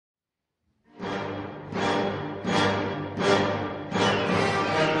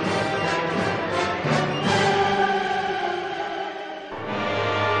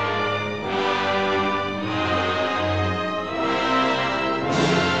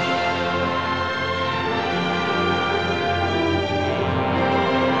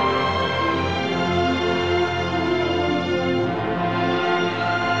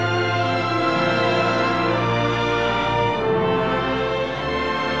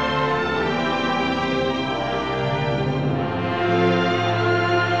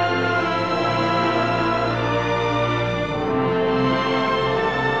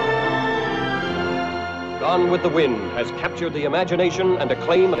Gone with the Wind has captured the imagination and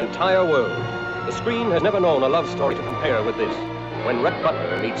acclaim of an entire world. The screen has never known a love story to compare with this. When Rhett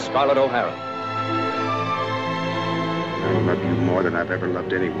Butler meets Scarlett O'Hara. I love you more than I've ever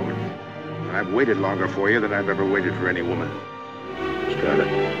loved any woman. And I've waited longer for you than I've ever waited for any woman. Scarlett,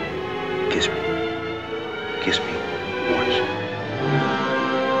 kiss me. Kiss me once.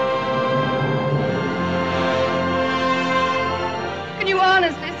 Can you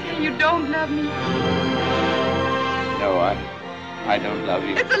honestly say you don't love me? No, I don't love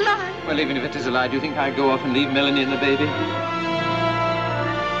you. It's a lie. Well, even if it is a lie, do you think I'd go off and leave Melanie and the baby?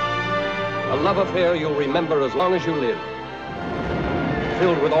 A love affair you'll remember as long as you live.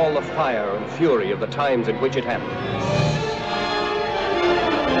 Filled with all the fire and fury of the times in which it happened.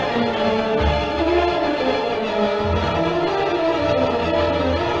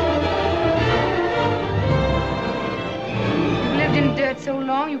 You've lived in dirt so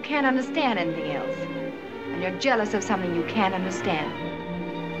long you can't understand anything else. And you're jealous of something you can't understand.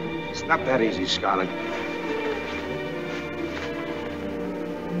 It's not that easy, Scarlett.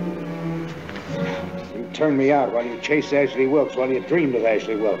 You turned me out while you chased Ashley Wilkes, while you dreamed of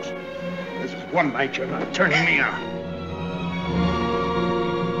Ashley Wilkes. This is one night you're not turning me out.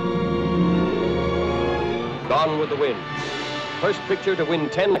 Gone with the Wind. First picture to win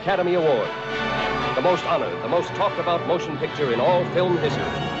 10 Academy Awards. The most honored, the most talked about motion picture in all film history.